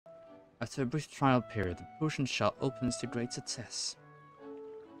After a brief trial period, the potion shop opens to great success.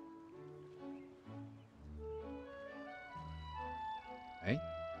 Okay.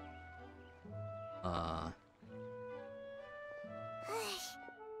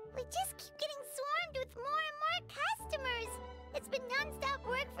 We just keep getting swarmed with more and more customers. It's been non-stop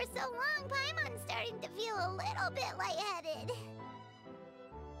work for so long, Paimon's starting to feel a little bit lightheaded.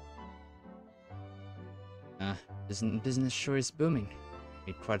 Business sure is booming.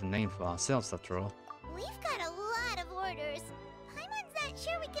 Made quite a name for ourselves after all. We've got a lot of orders. Paimon's not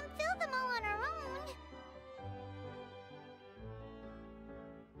sure we can fill them all on our own.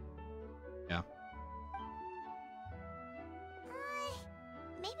 Yeah.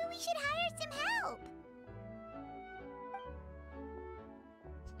 Maybe we should hire some help.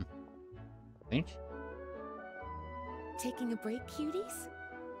 Think? Taking a break, cuties?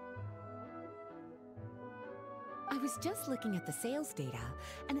 I was just looking at the sales data,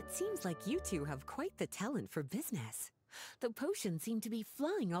 and it seems like you two have quite the talent for business. The potions seem to be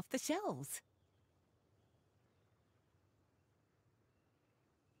flying off the shelves.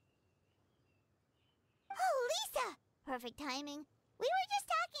 Oh, Lisa! Perfect timing. We were just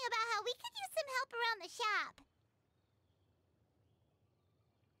talking about how we could use some help around the shop.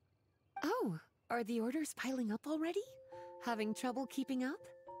 Oh, are the orders piling up already? Having trouble keeping up?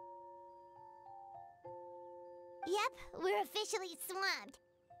 Yep, we're officially swamped.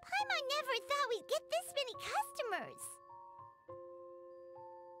 Paimon never thought we'd get this many customers.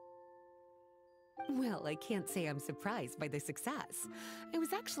 Well, I can't say I'm surprised by the success. I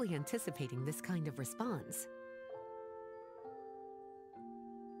was actually anticipating this kind of response.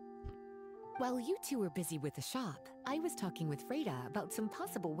 While you two were busy with the shop, I was talking with Freda about some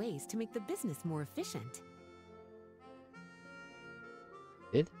possible ways to make the business more efficient.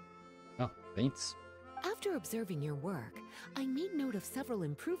 Did? Oh, thanks. After observing your work, I made note of several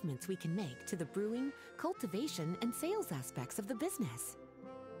improvements we can make to the brewing, cultivation, and sales aspects of the business.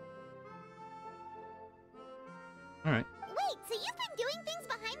 Alright. Wait, so you've been doing things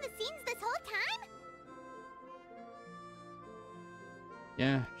behind the scenes this whole time?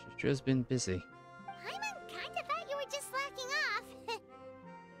 Yeah, she's just been busy. Paimon kinda thought you were just slacking off.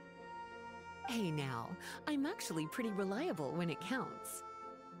 Hey now, I'm actually pretty reliable when it counts.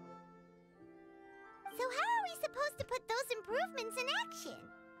 So how are we supposed to put those improvements in action?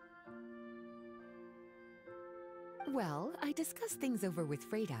 Well, I discussed things over with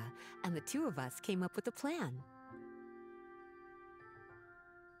Freda, and the two of us came up with a plan.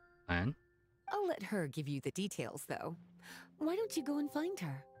 Plan? I'll let her give you the details, though. Why don't you go and find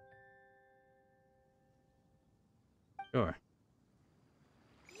her? Sure.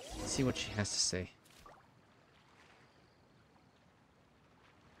 Let's see what she has to say.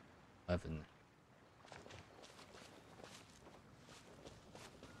 11.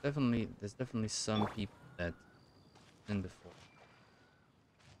 There's definitely some people that been before.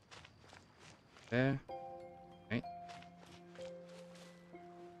 There. Okay.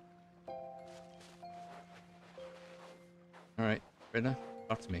 Alright, Freda,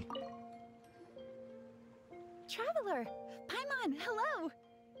 talk to me. Traveler! Paimon, hello!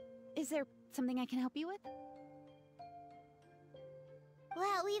 Is there something I can help you with?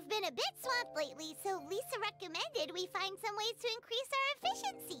 Well, we've been a bit swamped lately, so Lisa recommended we find some ways to increase our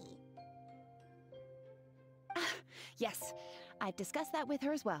efficiency. Yes, I've discussed that with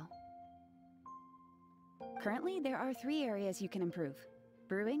her as well. Currently, there are 3 areas you can improve: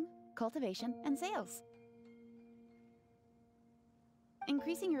 brewing, cultivation, and sales.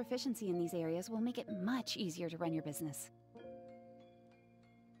 Increasing your efficiency in these areas will make it much easier to run your business.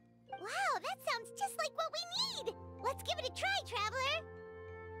 Wow, that sounds just like what we need! Let's give it a try, Traveler!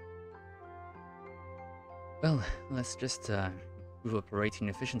 Well, let's just improve operating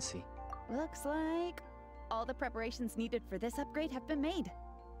efficiency. Looks like all the preparations needed for this upgrade have been made.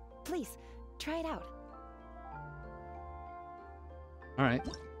 Please, try it out. Alright.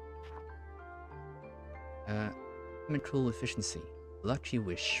 Alchemical Efficiency. Lucky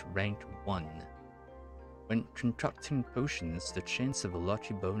Wish, ranked 1. When constructing potions, the chance of a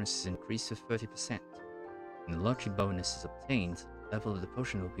lucky bonus is increased to 30%. When the lucky bonus is obtained, the level of the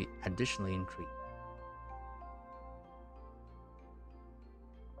potion will be additionally increased.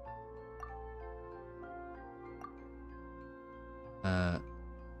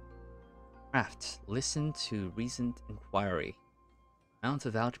 Craft. Listen to recent inquiry. Amount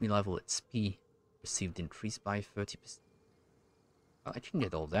of alchemy level XP received increased by 30%. Well, I can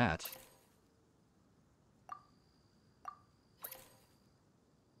get all that.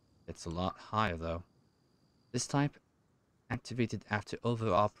 It's a lot higher though. This type activated after over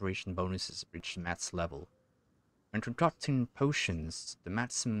operation bonuses reach max level. When constructing potions, the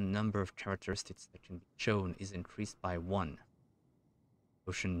maximum number of characteristics that can be shown is increased by 1.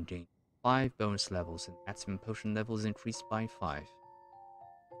 Potion gains 5 bonus levels, and maximum potion level is increased by 5.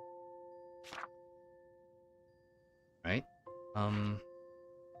 Right?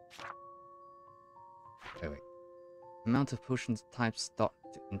 Wait. Amount of potions type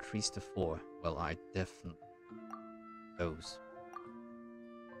stocked increased to 4. Well, I definitely those.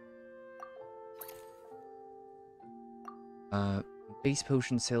 Base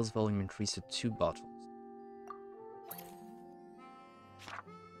potion sales volume increased to 2 bottles.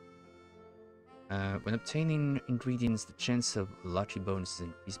 When obtaining ingredients, the chance of lucky bonus is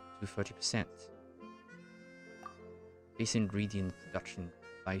increased to 30%. Base ingredient production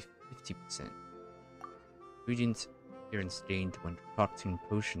by 50%. Ingredient appearance gained when concocting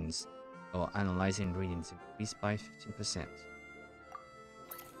potions or analyzing ingredients increased by 15%.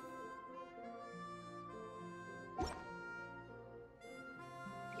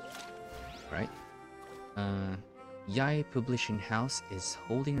 Right? Yai Publishing House is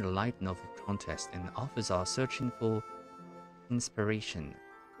holding a light novel contest, and authors are searching for inspiration.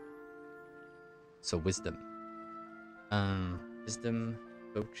 So wisdom. Wisdom,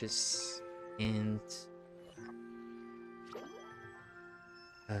 focus, and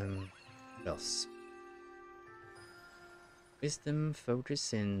what else? Wisdom,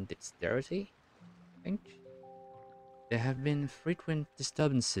 focus, and dexterity, I think. There have been frequent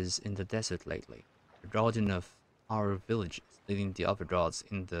disturbances in the desert lately. The guardian of our village is leading the other guards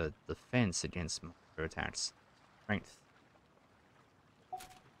in the defense against monster attacks. Strength.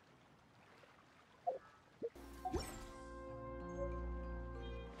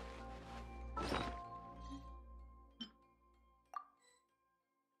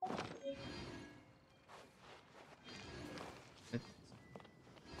 Let's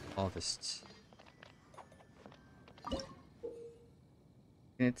harvest.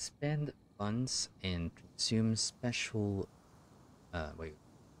 Can it spend funds and consume special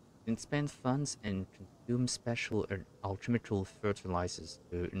can spend funds and consume special alchemical fertilizers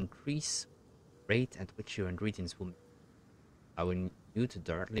to increase rate at which your ingredients will allow you to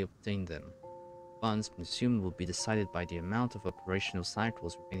directly obtain them. Funds consumed will be decided by the amount of operational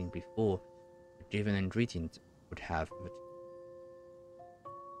cycles remaining before a given ingredient would have.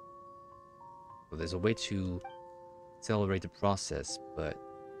 So there's a way to accelerate the process, but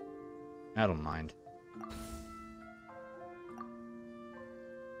I don't mind.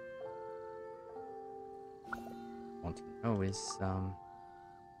 Want to know is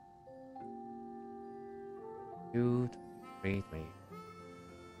two, wait.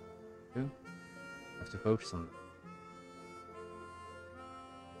 Two. Have to focus on.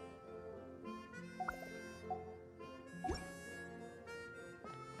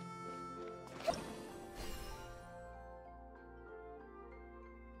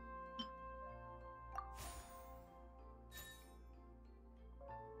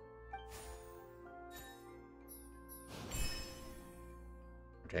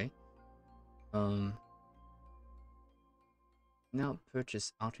 Okay. Now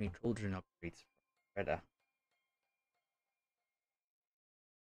purchase Alchemy Cauldron upgrades from Reda.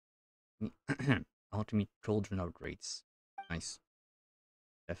 Alchemy Cauldron upgrades. Nice.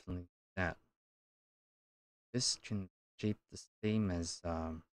 Definitely that. This can shape the same as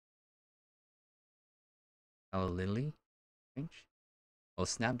Hello Lily, I think. Oh,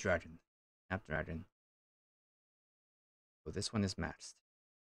 Snapdragon. Snapdragon. So this one is maxed.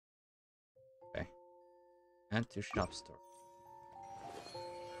 Okay. Add to shop store.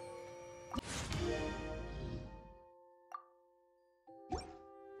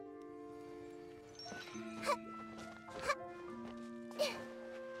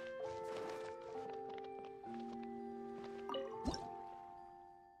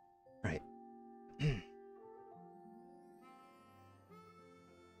 Right.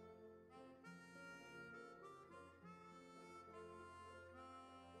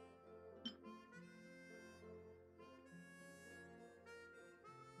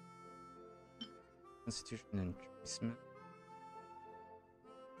 Constitution increasement.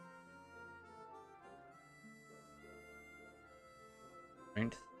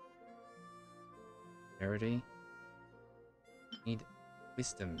 Strength. Charity. Need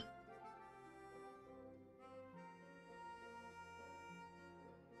wisdom.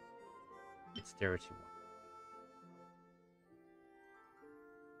 Dexterity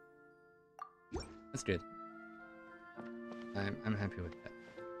 1. That's good. I'm happy with that.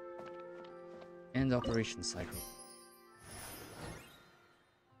 And operation cycle.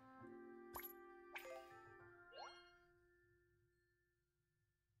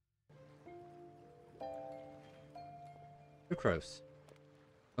 Sucrose.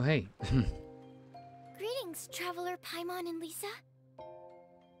 Oh, hey. Greetings, Traveler Paimon and Lisa.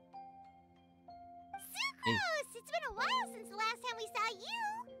 Hey. Sucrose! It's been a while since the last time we saw you!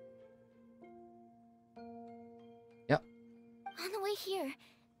 Yep. On the way here,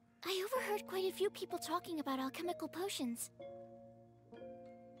 I overheard quite a few people talking about alchemical potions.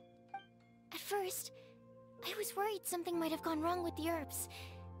 At first, I was worried something might have gone wrong with the herbs,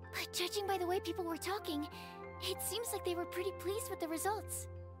 but judging by the way people were talking, it seems like they were pretty pleased with the results.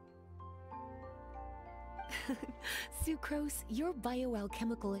 Sucrose, your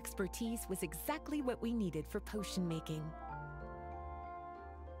bioalchemical expertise was exactly what we needed for potion making.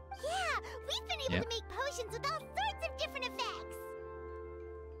 Yeah, we've been able to make potions with all sorts of different effects!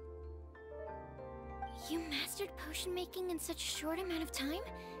 You mastered potion making in such a short amount of time?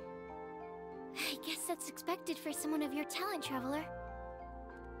 I guess that's expected for someone of your talent, Traveler.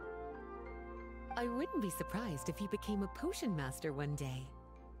 I wouldn't be surprised if you became a potion master one day.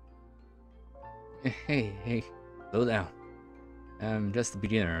 Hey, slow down. I'm just a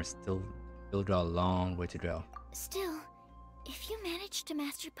beginner, still got a long way to go. Still, if you managed to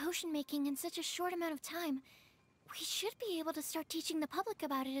master potion making in such a short amount of time, we should be able to start teaching the public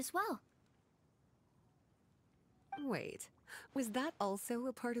about it as well. Wait, was that also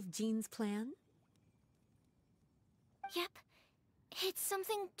a part of Jean's plan? Yep. It's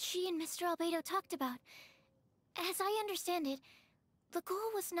something she and Mr. Albedo talked about. As I understand it, the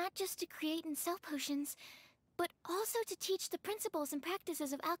goal was not just to create and sell potions, but also to teach the principles and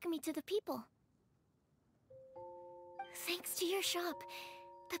practices of alchemy to the people. Thanks to your shop,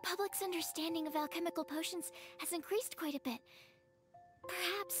 the public's understanding of alchemical potions has increased quite a bit.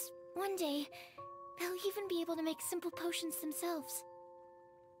 Perhaps, one day, they'll even be able to make simple potions themselves.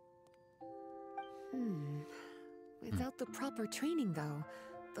 Without the proper training, though,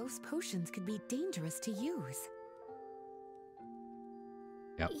 those potions could be dangerous to use.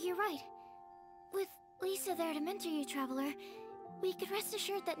 Yep. You're right. With Lisa there to mentor you, Traveler, we could rest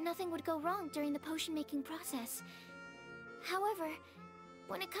assured that nothing would go wrong during the potion-making process. However,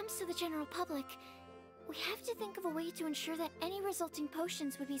 when it comes to the general public, we have to think of a way to ensure that any resulting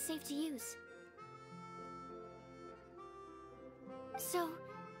potions would be safe to use. So,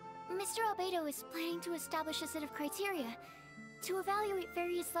 Mr. Albedo is planning to establish a set of criteria to evaluate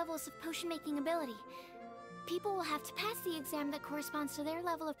various levels of potion-making ability. People will have to pass the exam that corresponds to their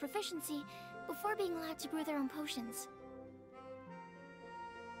level of proficiency before being allowed to brew their own potions.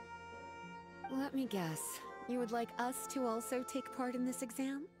 Let me guess. You would like us to also take part in this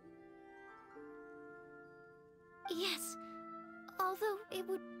exam? Yes. Although it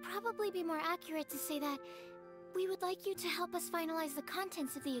would probably be more accurate to say that we would like you to help us finalize the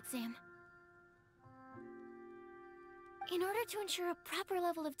contents of the exam. In order to ensure a proper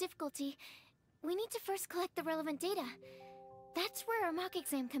level of difficulty, we need to first collect the relevant data. That's where our mock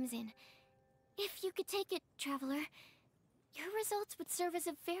exam comes in. If you could take it, Traveler, your results would serve as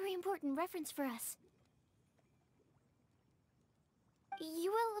a very important reference for us.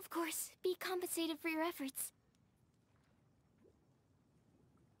 You will, of course, be compensated for your efforts.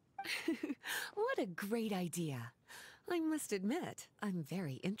 What a great idea. I must admit, I'm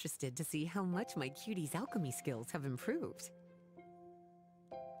very interested to see how much my cutie's alchemy skills have improved.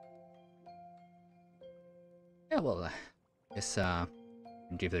 Yeah, well, guess,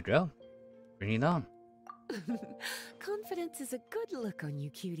 give it a go. Bring it on. Confidence is a good look on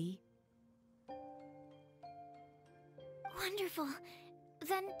you, cutie. Wonderful.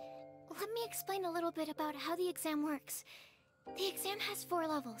 Then, let me explain a little bit about how the exam works. The exam has 4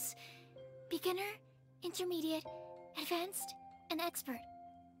 levels: beginner, intermediate, advanced, and expert.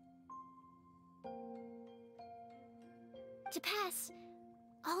 To pass,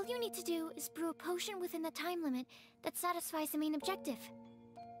 all you need to do is brew a potion within the time limit that satisfies the main objective.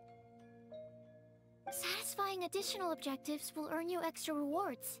 Satisfying additional objectives will earn you extra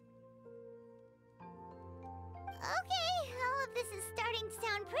rewards. Okay, all of this is starting to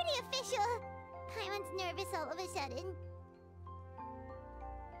sound pretty official. Paimon's nervous all of a sudden.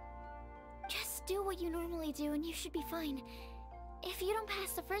 Just do what you normally do and you should be fine. If you don't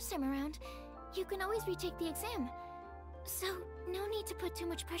pass the first time around, you can always retake the exam. So, no need to put too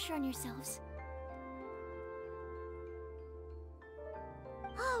much pressure on yourselves.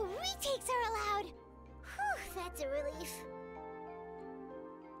 Oh, retakes are allowed! Whew, that's a relief.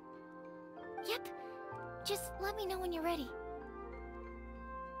 Yep. Just let me know when you're ready.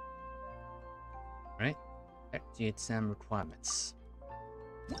 Right? Back to the exam requirements.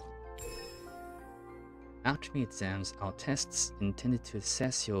 Alchemy exams are tests intended to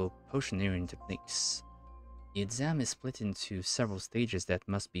assess your potioneering techniques. The exam is split into several stages that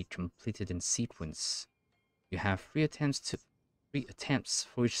must be completed in sequence. You have 3 attempts 3 attempts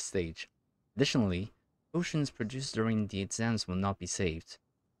for each stage. Additionally, potions produced during the exams will not be saved.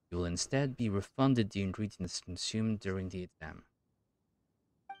 You will instead be refunded the ingredients consumed during the exam.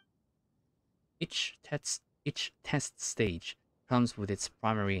 Each test stage comes with its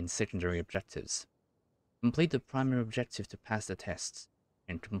primary and secondary objectives. Complete the primary objective to pass the tests,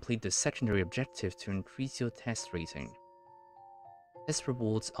 and complete the secondary objective to increase your test rating. Test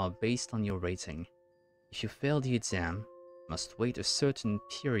rewards are based on your rating. If you fail the exam, you must wait a certain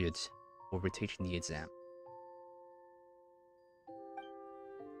period for retaking the exam.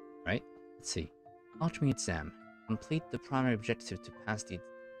 Right? Let's see. Alchemy exam. Complete the primary objective to pass the exam.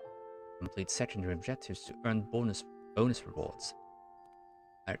 Complete secondary objectives to earn bonus rewards.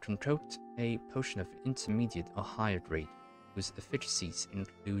 Concoct a potion of intermediate or higher grade, whose efficacies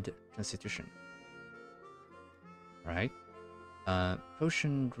include Constitution. Right?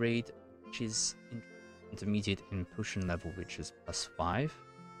 Potion grade, which is intermediate in potion level, which is +5.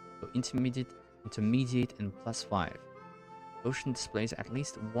 So intermediate, and +5. Potion displays at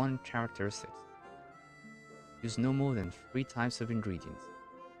least one characteristic. Use no more than 3 types of ingredients.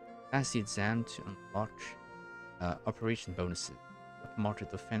 Pass the exam to unlock operation bonuses.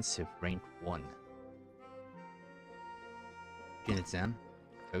 Market offensive rank 1. In exam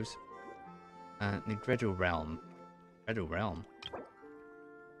goes the gradual realm. Gradual realm.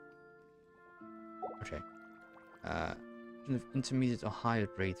 Okay. Intermediate or higher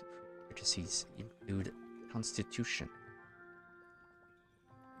grade efficacies include Constitution.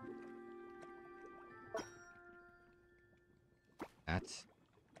 That.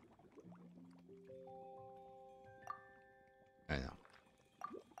 I know.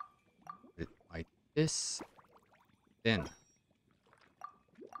 Put it like this. Then.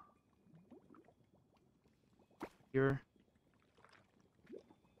 Here.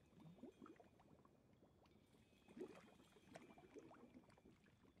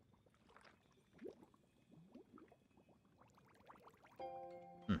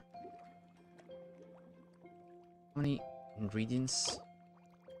 How many ingredients?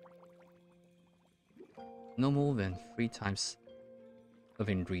 No more than 3 types of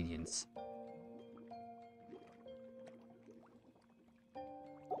ingredients.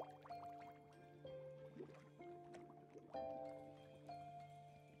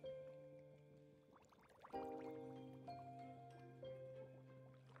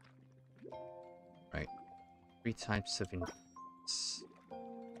 Right. 3 types of ingredients.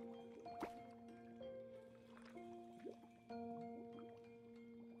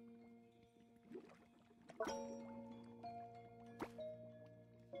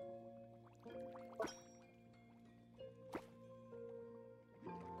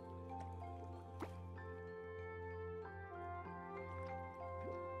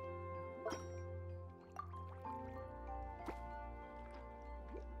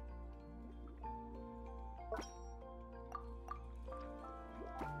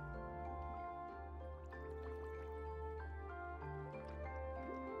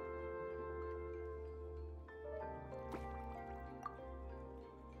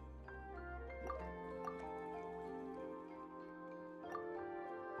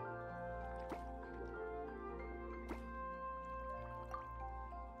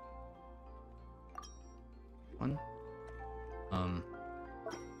 One.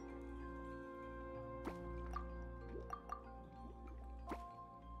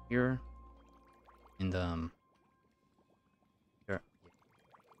 Here in the here.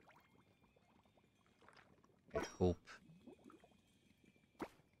 I hope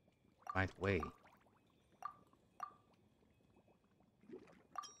right way.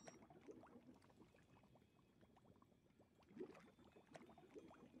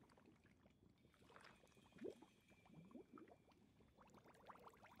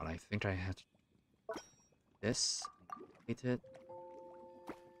 But I think I had this. Hate it.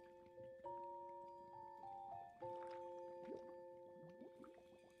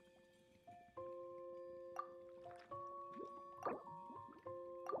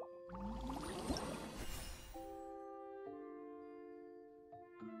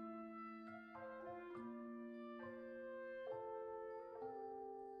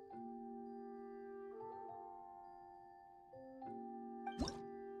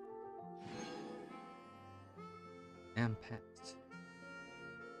 And pet.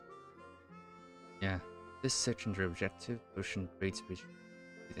 Yeah, this secondary objective, potion rates which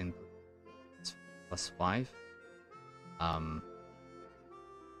is in +5.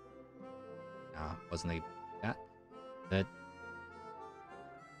 Wasn't able to do that. But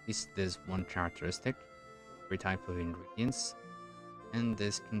at least there's one characteristic, 3 types of ingredients, and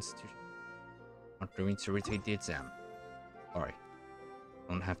this Constitution. Not going to retake the exam. Sorry.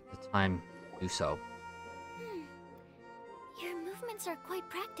 don't have the time to do so. Your movements are quite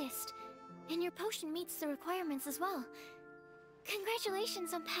practiced, and your potion meets the requirements as well.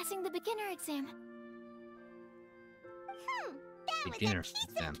 Congratulations on passing the beginner exam. That Beginner was a piece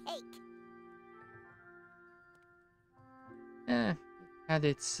exam. of cake. It had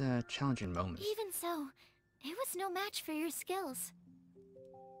its challenging moments. Even so, it was no match for your skills.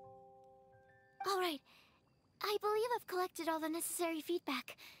 Alright, I believe I've collected all the necessary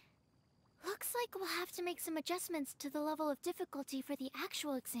feedback. Looks like we'll have to make some adjustments to the level of difficulty for the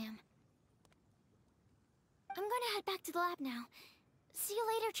actual exam. I'm gonna head back to the lab now. See you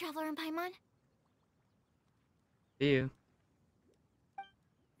later, Traveler and Paimon. See you.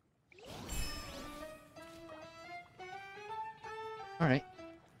 Alright.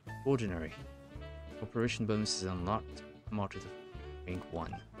 Ordinary. Operation bonus is unlocked. Mod to the rank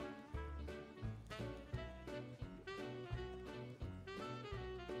 1.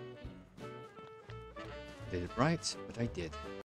 Did it right, but I did.